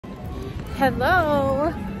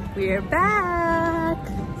Hello, we're back.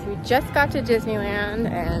 So we just got to Disneyland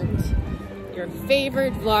and your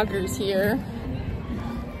favorite vlogger's here.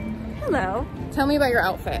 Hello. Tell me about your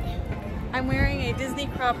outfit. I'm wearing a Disney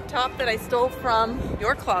crop top that I stole from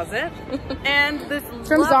your closet. And this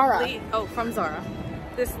from lovely, Zara. Oh, from Zara.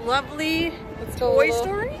 This lovely Let's go Toy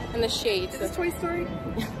Story? And the shades. Is this Toy Story?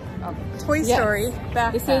 Toy Yes. Story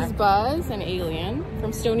backpack. This is Buzz and Alien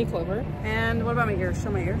from Stony Clover. And what about my ears? Show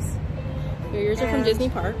my ears. Your ears are from Disney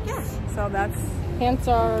Park. Yes. So that's... Pants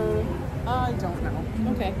are... I don't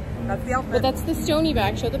know. Okay. That's the outfit. But that's the Stony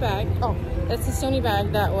bag. Show the bag. Oh, that's the Stony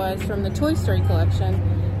bag that was from the Toy Story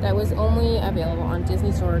collection that was only available on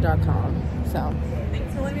DisneyStore.com. So.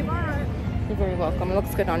 Thanks for letting me borrow it. You're very welcome. It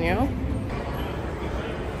looks good on you.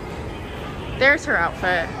 There's her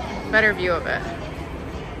outfit. Better view of it.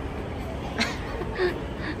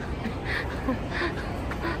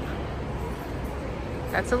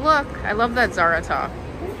 That's a look. I love that Zara top.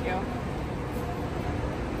 Thank you.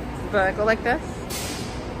 But go like this.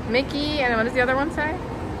 Mickey, and what does the other one say?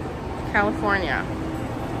 California.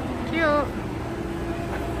 Cute. Okay,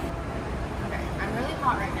 I'm really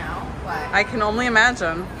hot right now, but I can only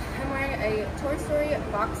imagine. I'm wearing a Toy Story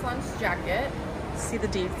box lunch jacket. See the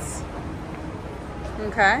deets.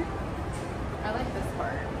 Okay. I like this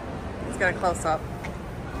part. Let's get a close up.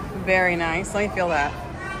 Very nice. Let me feel that.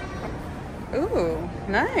 Ooh,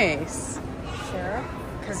 nice. Sheriff.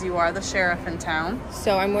 Because you are the sheriff in town.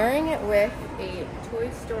 So I'm wearing it with a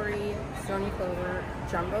Toy Story Stony Clover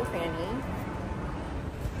jumbo fanny.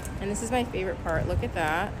 And this is my favorite part. Look at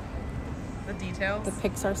that. The details. The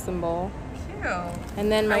Pixar symbol. Cute.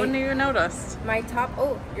 And then I wouldn't even notice. my top,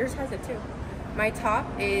 oh, yours has it too. My top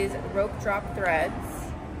is rope drop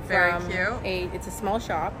threads. Very from cute. It's a small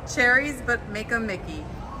shop. Cherries, but make a Mickey.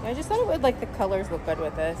 I just thought it would, like, the colors look good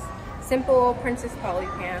with this. Simple Princess Polly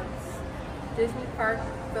pants. Disney Park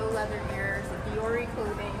faux leather ears. Dior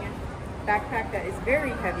clothing. Backpack that is very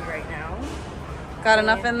heavy right now. Got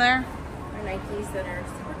enough in there? My Nikes that are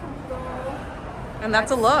super comfortable. And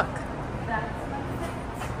that's a look. That's my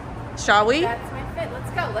fit. Shall we? That's my fit. Let's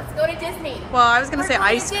go. Let's go to Disney. Well, I was going to say We're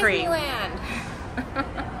going ice to cream. Disneyland.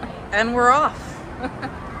 And we're off.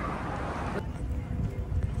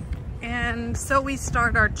 And so we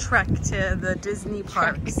start our trek to the Disney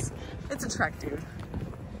parks. It's a trek, dude.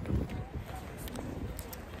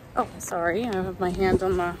 Oh, sorry. I have my hand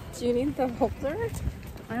on the... Do you need the holder?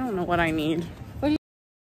 I don't know what I need. Do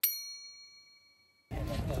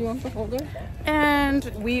you want the holder?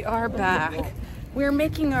 And we are back. We're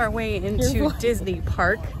making our way into Disney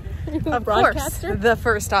Park. Of course, the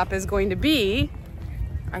first stop is going to be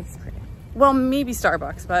ice cream. Well, maybe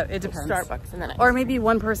Starbucks, but it depends. Starbucks and then or maybe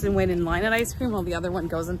one person wait in line at ice cream while the other one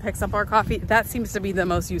goes and picks up our coffee. That seems to be the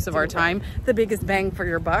most use of our time. The biggest bang for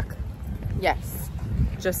your buck. Yes.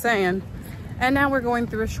 Just saying. And now we're going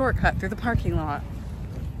through a shortcut through the parking lot.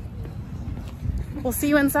 We'll see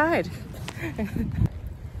you inside. And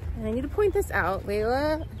I need to point this out.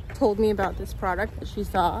 Layla told me about this product that she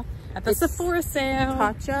saw At the Sephora sale.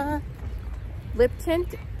 Tatcha lip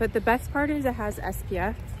tint, but the best part is it has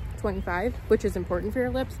SPF 25, which is important for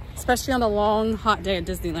your lips. Especially on a long, hot day at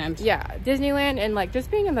Disneyland. Yeah, Disneyland and like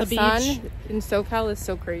just being in the sun beach. in SoCal is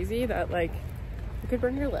so crazy that like you could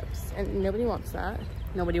burn your lips and nobody wants that.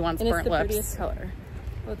 Nobody wants And burnt it's the lips. prettiest color.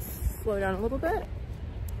 Let's slow down a little bit.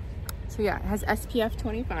 So yeah, it has SPF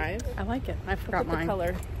 25. I like it. I forgot Look at mine. the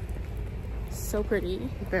color. So pretty.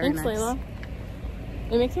 Very Thanks, nice. Layla.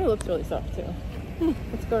 It makes your lips really soft too.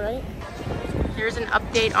 Let's go, right? Here's an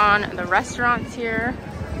update on the restaurants here.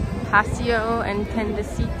 Paseo and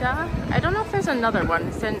Tendecita. I don't know if there's another one.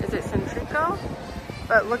 Is it Centrico?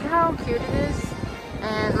 But look at how cute it is.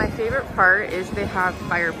 And my favorite part is they have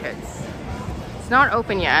fire pits. It's not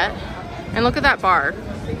open yet. And look at that bar.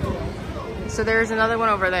 So there's another one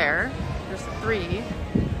over there. There's 3.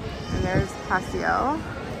 And there's Paseo.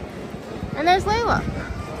 And there's Layla.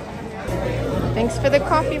 Thanks for the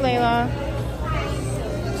coffee, Layla.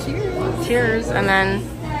 Cheers. Cheers. And then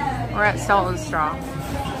we're at Salt and Straw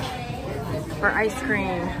for ice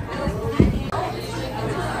cream.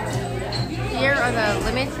 Here are the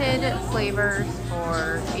limited flavors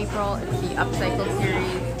for April. It's the Upcycle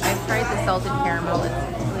series. I've tried the salted caramel. It's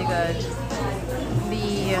really good.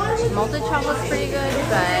 The malted chocolate's pretty good,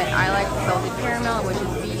 but I like the salted caramel, which is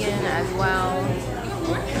vegan as well.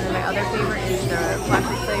 And then my other favorite is the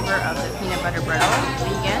classic flavor of the peanut butter brittle,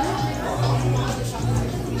 vegan.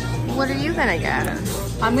 What are you gonna get?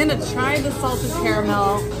 I'm gonna try the salted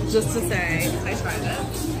caramel just to say I tried it.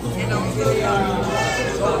 And also the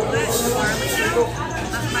chocolate barley.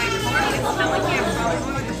 That's my favorite. It's not like you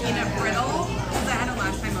have with the peanut brittle because I had it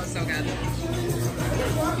last time. It was so good. good.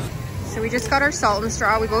 So we just got our salt and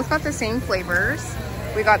straw. We both got the same flavors.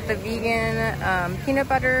 We got the vegan peanut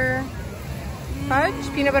butter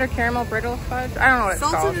fudge, peanut butter caramel brittle fudge. I don't know what it's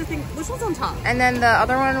called. This one's on top. And then the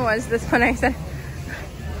other one was this one I said,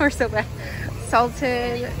 we're so bad.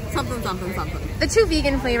 Salted. Something. The 2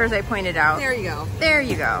 vegan flavors I pointed out. There you go. There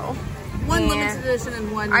you go. One limited edition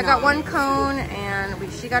and one I got 1 cone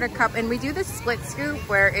and she got a cup. And we do this split scoop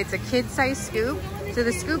where it's a kid-size scoop. So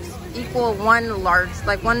the scoops equal 1 large,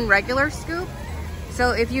 like 1 regular scoop.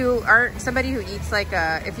 So if you are somebody who eats like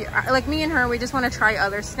like me and her, we just want to try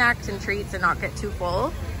other snacks and treats and not get too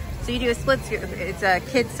full. So you do a split scoop. It's a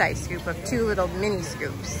kid-size scoop of 2 little mini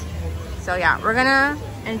scoops. So yeah, we're gonna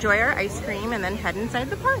enjoy our ice cream and then head inside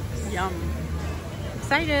the parks. Yum.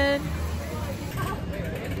 Excited.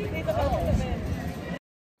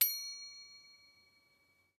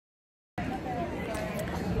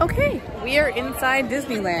 Okay, we are inside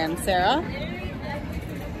Disneyland, Sarah.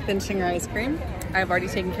 Finishing our ice cream. I've already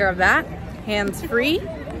taken care of that. Hands free.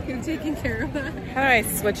 You're taking care of that. How do I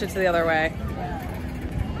switch it to the other way?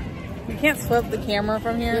 You can't flip the camera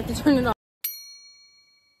from here. You have to turn it off.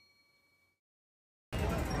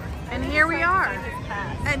 And here we are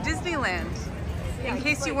at Disneyland. In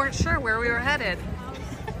case you weren't sure where we were headed.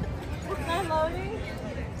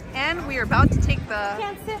 And we are about to take the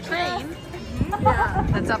train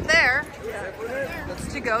that's up there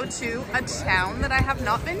to go to a town that I have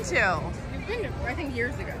not been to. You've been to, I think,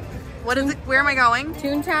 years ago. What is it? Where am I going?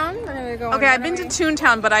 Toontown? We're gonna go. Okay, I've been to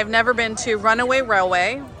Toontown, but I've never been to Runaway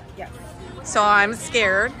Railway. Yes. So I'm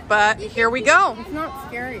scared, but here we go. It's not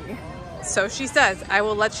scary. So she says, I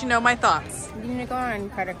will let you know my thoughts. You need to go on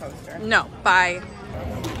Credit Coaster. No, bye.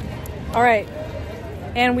 All right,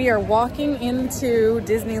 and we are walking into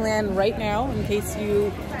Disneyland right now, in case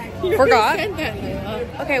you forgot. Said that,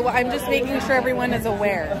 Layla. Okay, well, I'm just making sure everyone is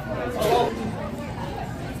aware.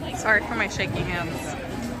 Sorry for my shaky hands.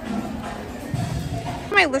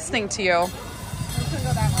 Am I listening to you?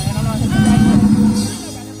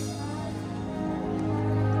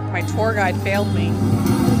 My tour guide failed me.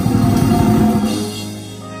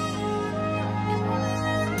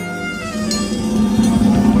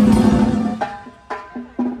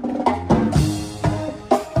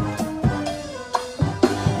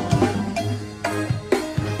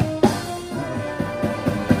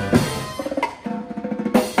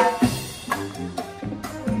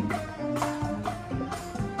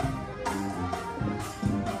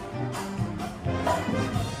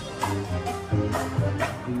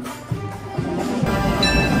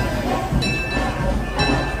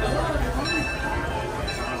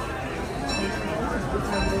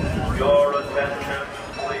 Your attention,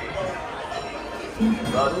 please.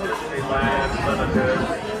 The Disneyland Limited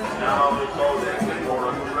now is loading for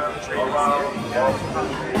a trip around Walt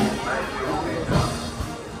Disney Mansion.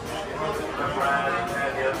 The Grand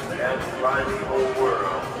Canyon and slimy old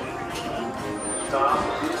world. Stop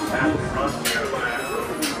at Frontierland,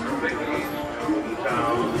 Mickey's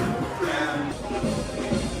Toontown.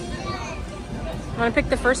 Want to pick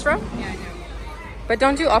the first row? Yeah, I do. But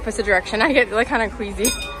don't do opposite direction. I get like kind of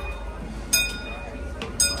queasy.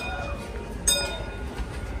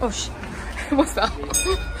 Oh shit. What's that?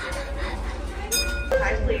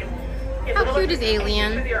 How cute is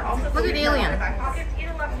Alien? Look at Alien.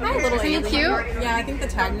 Hi, little Alien. Isn't he cute? Yeah, I think the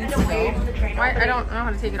tag needs to go. Why? I don't know how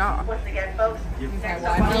to take it off. Okay,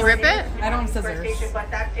 Can you rip it? I don't have scissors.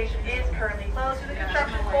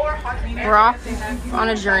 We're off on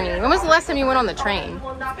a journey. When was the last time you went on the train?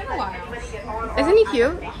 It's been a while. Isn't he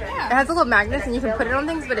cute? Yeah. It has a little magnet and you can put it on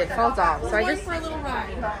things, but it falls off. So Going for a little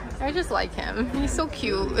ride. I just like him. He's so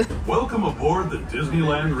cute. Welcome aboard the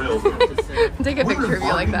Disneyland Railroad. Take a picture of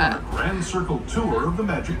you like that. We're embarking on a grand circle tour of the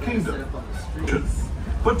Magic Kingdom.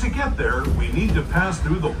 But to get there, we need to pass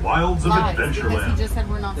through the wilds of Because he Adventureland. just said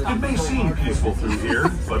we're not It stopping. may seem peaceful through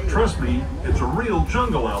here, but trust me, it's a real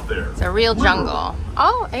jungle out there. It's a real jungle.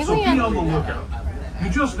 Oh, So be on the Alien. lookout. You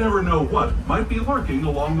just never know what might be lurking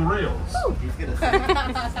along the rails.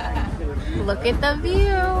 Look at the view.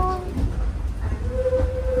 Are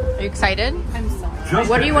you excited? I'm sorry. Just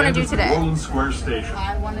What do you wanna ahead do is the today? Orland Square Station.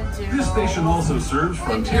 I want to do This station also serves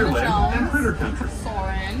Frontierland and Critter Country.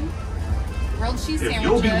 Soarin', grilled cheese If sandwiches.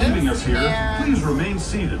 you'll be leaving us here, and- please remain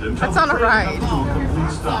seated until That's the on a train ride. comes to a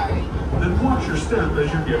complete stop. Sorry. Then watch your step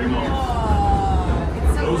as you're getting off.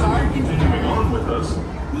 It's so Those of dark. you continuing on with us,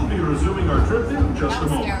 we'll be resuming our trip in just a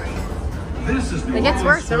That's moment. scary. This is New It gets Orleans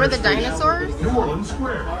worse. Remember the Square Station, dinosaurs? New Orleans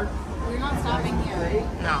Square. We're not stopping here.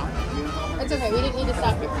 No. It's okay. We didn't need to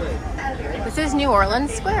stop here. This is New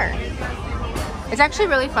Orleans Square. It's actually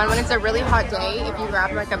really fun when it's a really hot day if you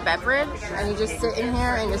grab like a beverage and you just sit in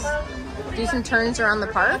here and just do some turns around the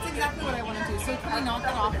park. That's exactly what I want to do. So can we knock it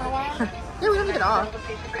off for a while? Yeah, we don't take it off.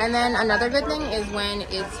 And then another good thing is when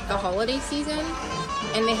it's the holiday season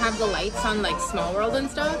and they have the lights on like Small World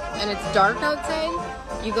and stuff and it's dark outside,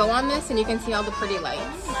 you go on this and you can see all the pretty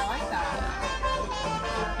lights. I like that.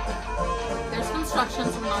 There's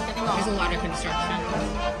construction, so we're not getting off. There's a lot of construction.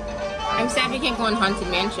 I'm sad we can't go on Haunted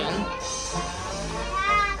Mansion.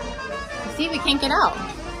 See, we can't get out.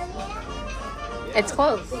 It's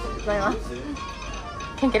closed. Layla.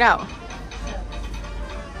 Can't get out.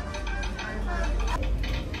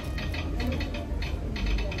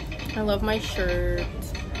 I love my shirt.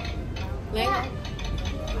 Layla.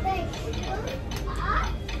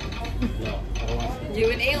 You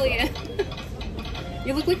an alien.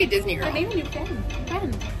 You look like a Disney girl. I made a new pen.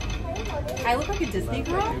 I look like a Disney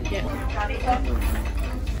girl? Yeah.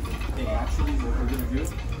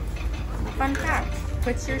 Fun fact,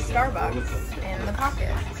 put your Starbucks in the pocket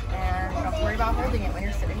and you don't have to worry about holding it when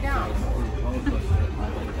you're sitting down.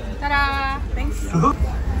 Ta-da! Thanks.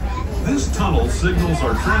 This tunnel signals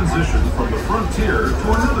our transition from the frontier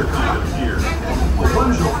to another kind of gear. The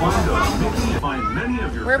ones you'll find on Mickey and find many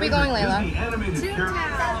of your Where are we going, favorite Layla? Disney animated characters.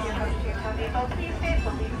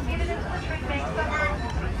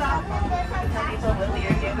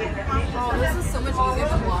 Oh, this is so much easier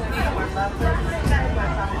than walking.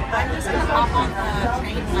 I'm just gonna hop on the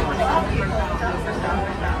train.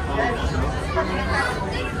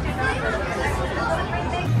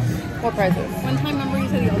 What prizes? One time, remember you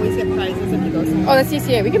said you always get prizes if you go somewhere? Oh, that's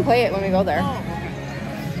CCA. We can play it when we go there. Oh.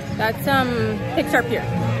 That's Pixar Pier.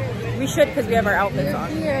 We should because we have our outfits on.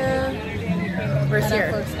 Here. Where's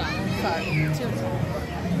here? First stop. Sorry.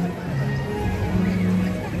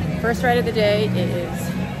 First ride of the day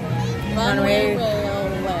is Runway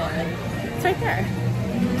Railway. It's right there.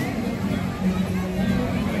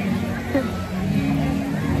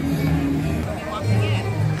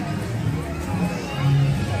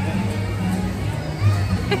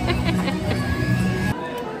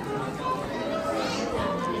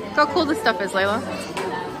 Look how cool this stuff is, Layla.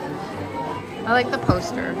 I like the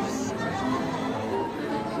posters.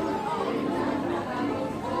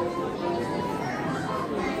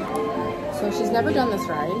 So she's never done this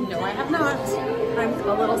ride. No, I have not. I'm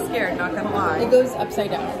a little scared, not gonna lie. It goes upside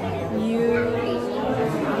down. You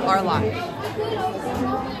are lying.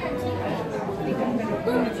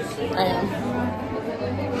 I am.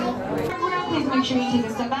 Please make sure you take a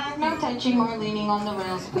step back. No touching or leaning on the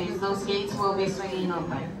rails, please. Those gates will be swinging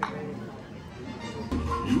open.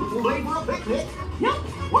 You ready for a picnic? Yep,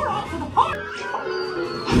 we're off to the park.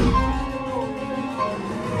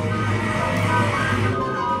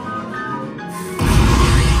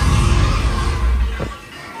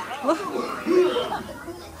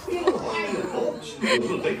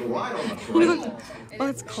 We'll take a ride on the train. Oh,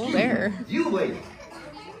 it's cold air. You lady.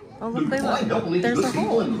 Oh, look, I don't Layla. believe There's you a people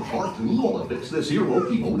hole. in the cartoon while it fix this here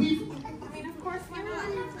locomotive.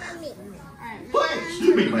 Thanks,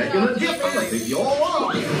 you be making a difference. I think you all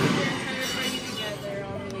are.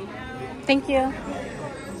 Thank you.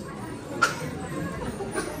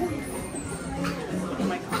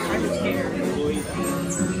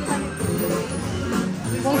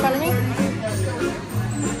 Go in front of me.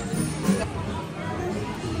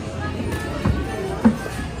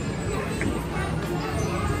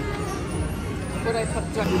 Would I put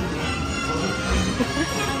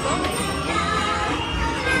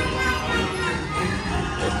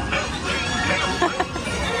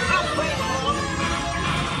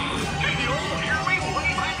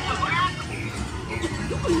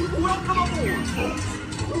Welcome aboard, folks.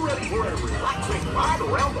 Ready for a relaxing ride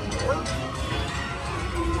around the park?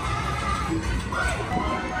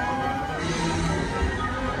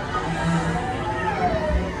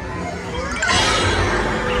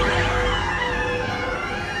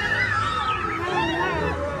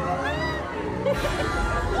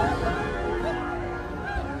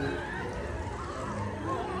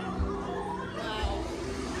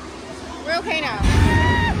 We're okay now.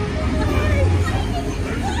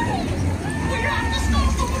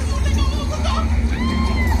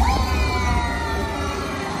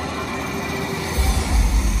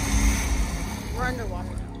 We're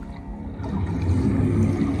underwater now.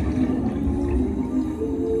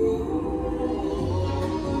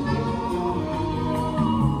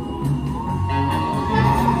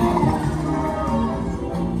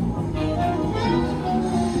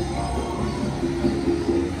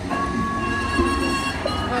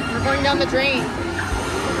 Look, we're going down the drain.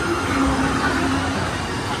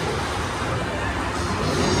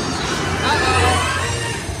 Uh-oh.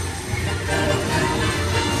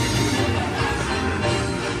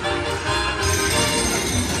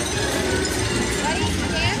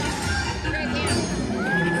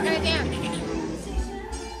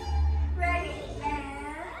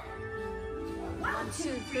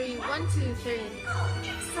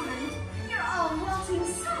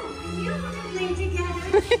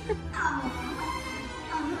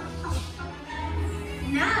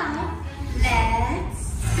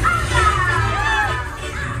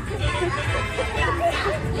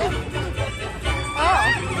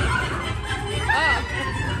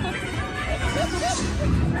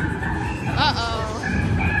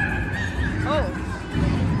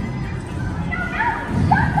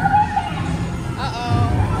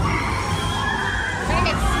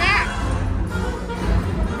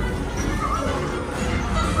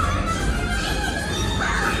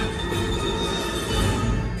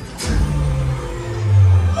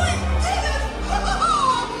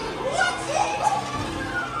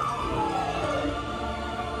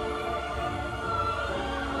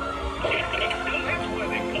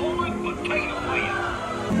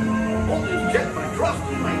 Always get my trust,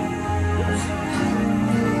 man.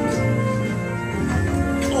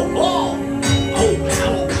 Oh, ow!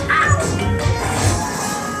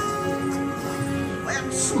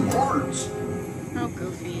 That's smart. Oh,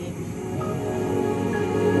 goofy.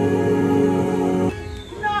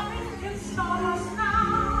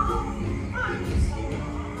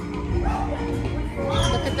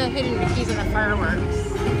 Look at the hidden Mickeys and the fireworks.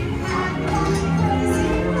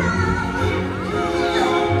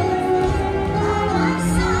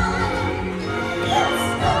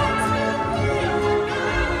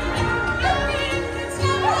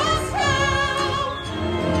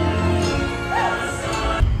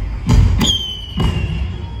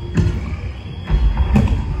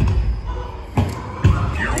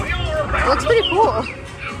 It looks pretty cool. I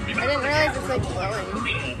didn't realize it's like glowing.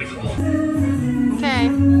 Okay,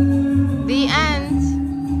 the end.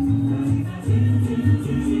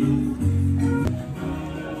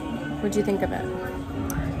 What'd you think of it?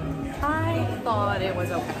 I thought it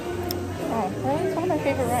was okay. Oh, that was one of my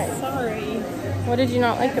favorite rides. Sorry. What did you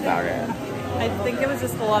not like about it? I think it was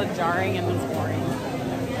just a lot of jarring and it was boring.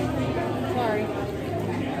 Sorry.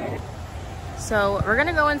 So we're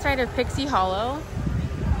gonna go inside of Pixie Hollow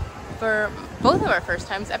for both of our first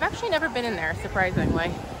times. I've actually never been in there,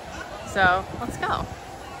 surprisingly. So let's go.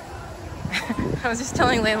 I was just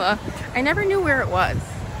telling Layla, I never knew where it was.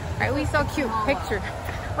 I always saw cute pictures.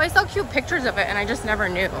 Well, I saw cute pictures of it and I just never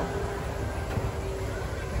knew.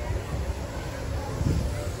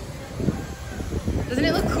 Doesn't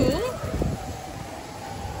it look cool?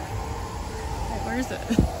 Wait, where is it?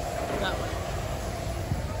 That way.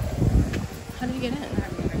 How do you get in?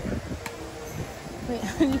 Wait,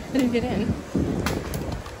 how do you get in?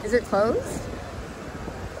 Is it closed?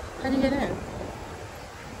 How do you get in?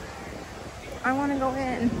 I want to go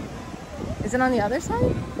in. Is it on the other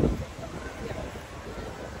side?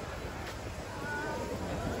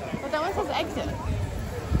 Well, that one says exit.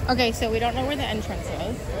 Okay, so we don't know where the entrance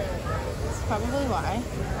is. That's probably why.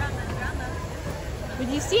 But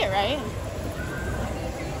you see it, right?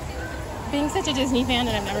 Being such a Disney fan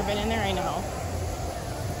that I've never been in there, I know.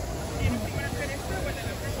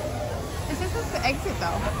 This is the exit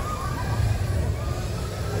though.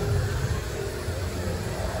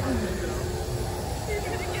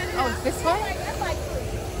 Oh, it's this way?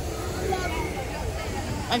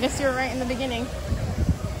 I guess you were right in the beginning.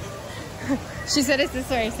 She said it's this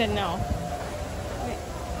way. I said no. Wait.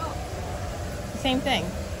 Same thing.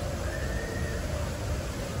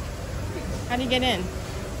 How do you get in?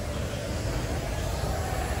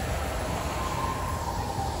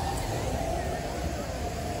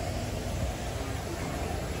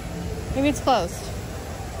 Maybe it's closed.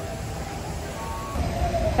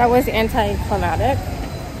 That was anticlimactic.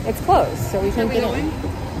 It's closed, so we can't get in.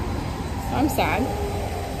 I'm sad.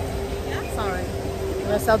 Yeah, sorry. I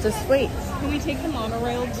guess I'll just wait. Can we take the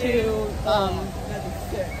monorail to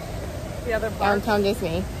the other park? Downtown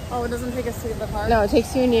Disney. Oh, it doesn't take us to the park? No, it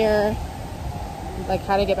takes you near, like,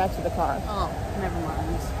 how to get back to the car. Oh, never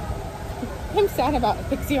mind. I'm sad about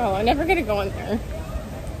Pixie Hollow. I'm never gonna go in there.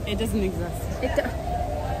 It doesn't exist. It does.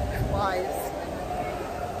 Lies.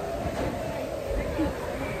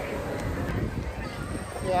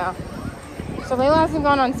 Yeah. So Layla hasn't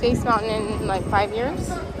gone on Space Mountain in like 5 years?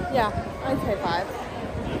 Yeah, I'd say 5.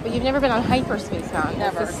 But you've never been on Hyperspace Mountain?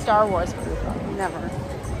 Never. It's a Star Wars proof. Never.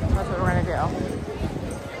 That's what we're gonna do.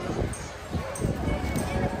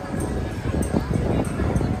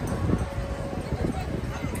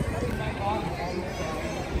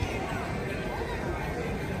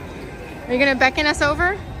 Are you gonna beckon us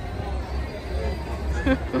over?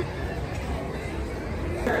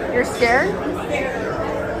 You're scared?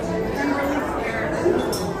 I'm really scared.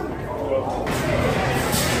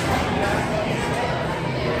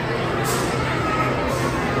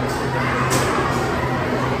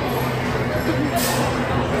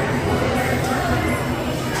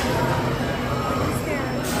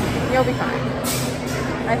 You'll be fine.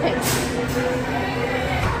 I think.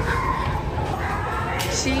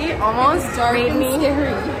 She almost made me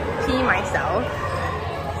pee myself.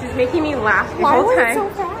 She's making me laugh the whole time. Why was it so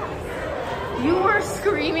fast? You were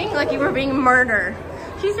screaming like you were being murdered.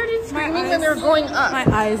 She started screaming when they were going up. My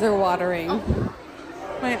eyes are watering. Oh.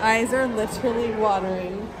 My eyes are literally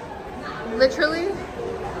watering. Literally?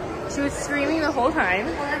 She was screaming the whole time.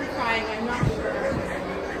 Or I'm crying, I'm not sure.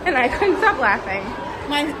 And I couldn't stop laughing.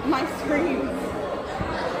 My scream.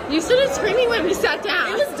 You started screaming when we sat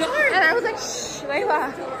down. It was dark. And I was like, shh,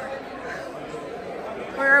 Layla.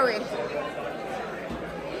 Where are we?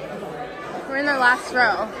 We're in the last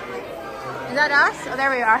row. Is that us? Oh, there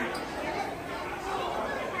we are.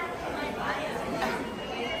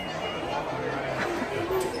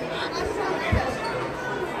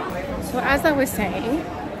 So as I was saying,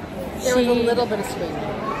 There was a little bit of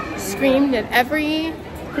screaming. Screamed at pretty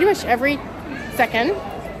much every second. It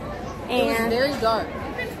was And very dark.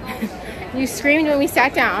 you screamed when we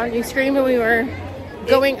sat down. You screamed when we were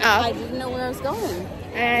going up. I didn't know where I was going.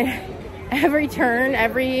 And every turn,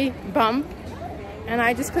 every bump. And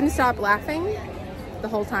I just couldn't stop laughing the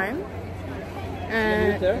whole time.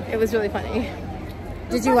 And it was really funny.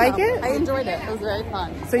 Did you like it? I enjoyed it. It was very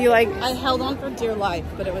fun. So you like... I held on for dear life,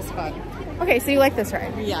 but it was fun. Okay, so you like this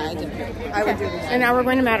ride? Yeah, I did. I would do it And again. now we're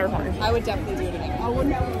going to Matterhorn. I would definitely do it again.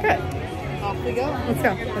 Good. Off we go. Let's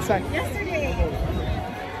go. This way.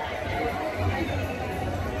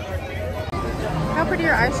 How pretty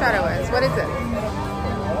your eyeshadow is. What is it?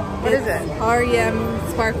 What is it? REM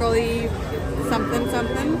sparkly something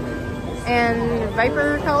something. And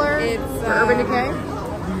Viper color It's for Urban Decay?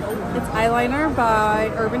 It's eyeliner by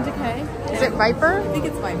Urban Decay. Is it Viper? I think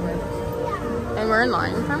it's Viper. And we're in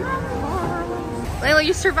line for Layla,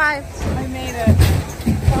 you survived. I made it.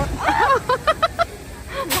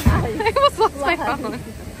 I almost lost my phone.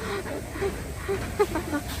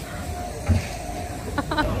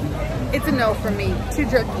 It's a no from me. Too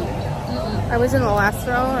jerky. I was in the last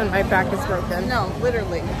row and my back is broken. No,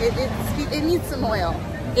 literally. It needs some oil.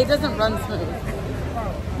 It doesn't run smooth.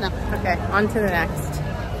 No. Okay, on to the next.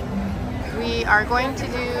 We are going to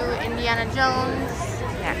do Indiana Jones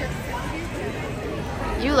next.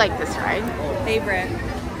 You like this ride? Favorite.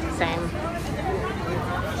 Same.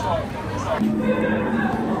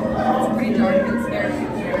 It's pretty dark and scary.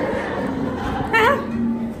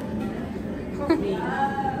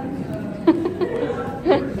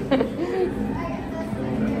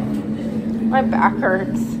 My back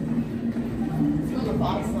hurts.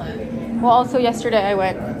 Well, also yesterday I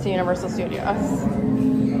went to Universal Studios.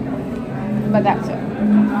 But that's it.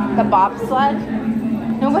 The bobsled?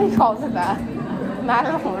 Nobody calls it that.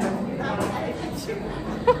 Matterhorn.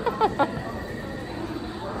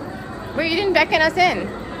 Wait, you didn't beckon us in.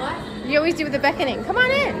 What? You always do the beckoning. Come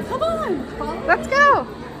on in. Come on. Let's go.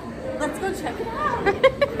 Let's go check it out.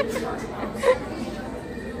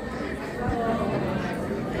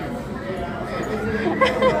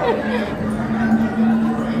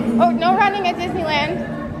 Oh, no running at Disneyland.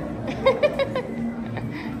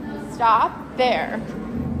 Stop there.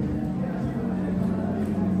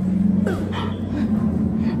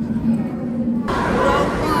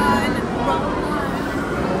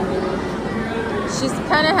 She's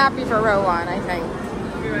kind of happy for row one, I think.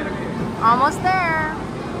 Almost there.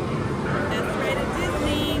 That's right at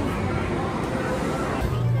Disney.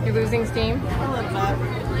 You're losing steam. A little bit.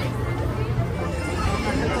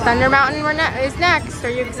 Thunder Mountain is next. Are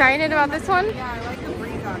you excited about this one? Yeah, I like the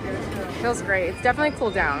breeze out here too. Feels great. It's definitely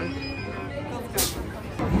cooled down.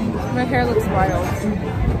 My hair looks wild.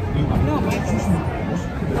 No, mine's just...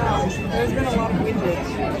 Wow, there's been a lot of widgets.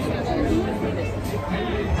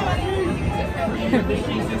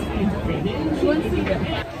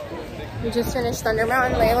 We just finished Thunder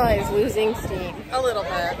Mountain. Layla is losing steam. A little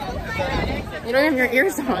bit. You don't have your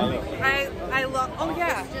ears on. I love... Oh,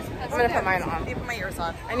 yeah. I'm going to put mine on. You put my ears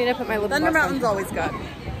on. I need to put my lip Thunder gloss Mountain's always good. on.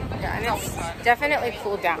 Yeah, and it's definitely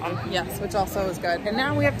cooled down. Yes, which also is good. And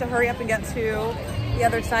now we have to hurry up and get to the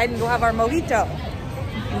other side and go have our mojito.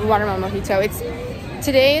 Watermelon mojito.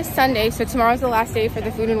 Today is Sunday, so tomorrow's the last day for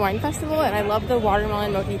the Food and Wine Festival, and I love the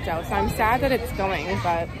watermelon mojito. So I'm sad that it's going,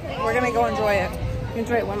 but We're gonna go enjoy it.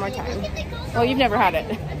 enjoy it one more time. Well, you've never had it.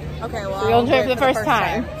 Okay, well, So you'll I'll enjoy it for the first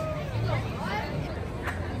time. time.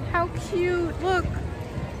 How cute. Look,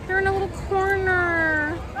 they're in a little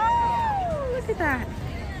corner. Oh, look at that.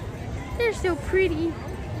 They're so pretty.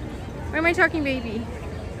 Why am I talking baby?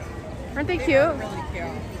 Aren't they cute? Really cute.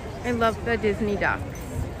 I love the Disney ducks.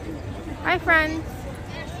 Hi, friends.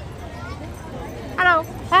 Hello.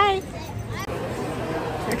 Hi.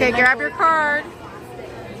 Okay, grab your card.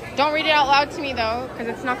 Don't read it out loud to me, though, because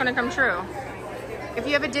it's not going to come true. If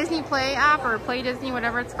you have a Disney Play app or Play Disney,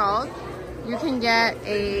 whatever it's called, you can get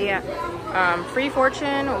a free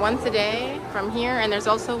fortune once a day from here, and there's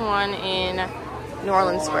also one in New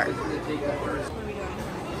Orleans Square.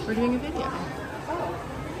 We're doing a video.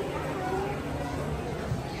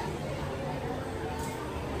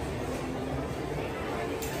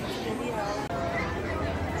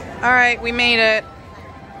 All right, we made it.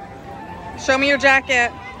 Show me your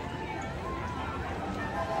jacket.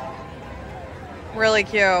 Really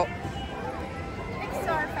cute. Pixar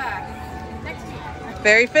Fest next week.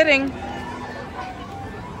 Very fitting.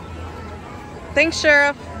 Thanks,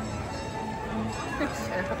 Sheriff.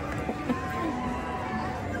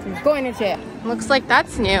 Going to jail. Looks like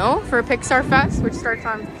that's new for Pixar Fest, which starts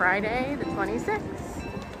on Friday, the 26th.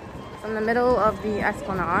 It's in the middle of the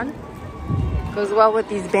Esplanade. Goes well with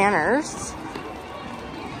these banners.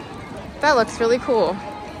 That looks really cool.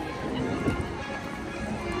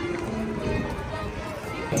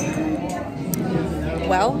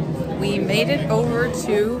 Well, we made it over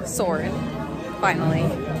to Soarin', finally.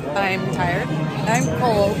 I'm tired, I'm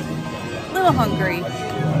cold, a little hungry.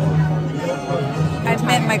 I've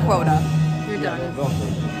met my quota. You're done.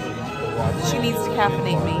 She needs to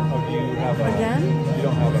caffeinate me. Again?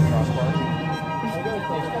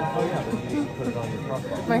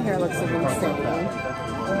 My hair looks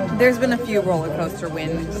insane. There's been a few roller coaster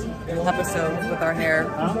wind episodes with our hair.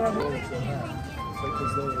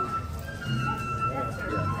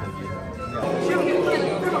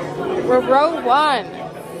 We're row 1.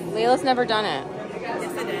 Layla's never done it.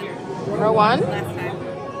 Yes, I did. Row 1? Last time.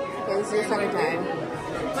 Okay, this is your second time.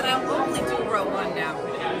 But I'll only do row 1 now.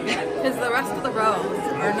 Because the rest of the rows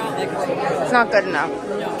are not like row 1. It's not good enough.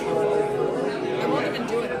 No. I won't even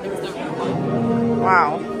do it if it's not row 1.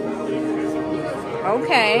 Wow.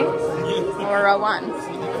 Okay. Well, we're row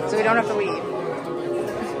 1. So we don't have to leave.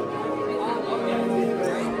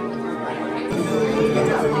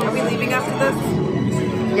 Are we leaving after this?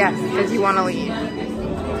 Yes, because you want to leave.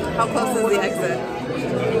 How close is the exit?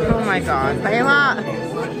 Oh my god. Layla!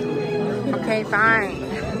 Okay, fine.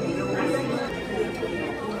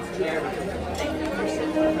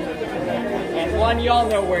 And one, y'all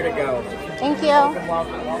know where to go. Thank you.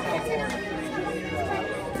 Welcome.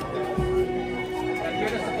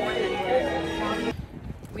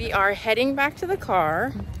 We are heading back to the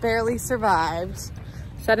car. Barely survived.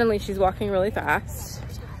 Suddenly she's walking really fast.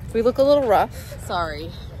 We look a little rough. Sorry.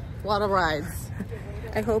 A lot of rides.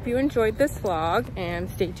 I hope you enjoyed this vlog and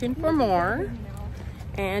stay tuned for more.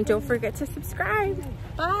 And don't forget to subscribe.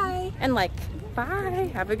 Bye. And like.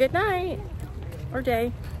 Bye. Have a good night. Or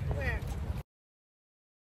day.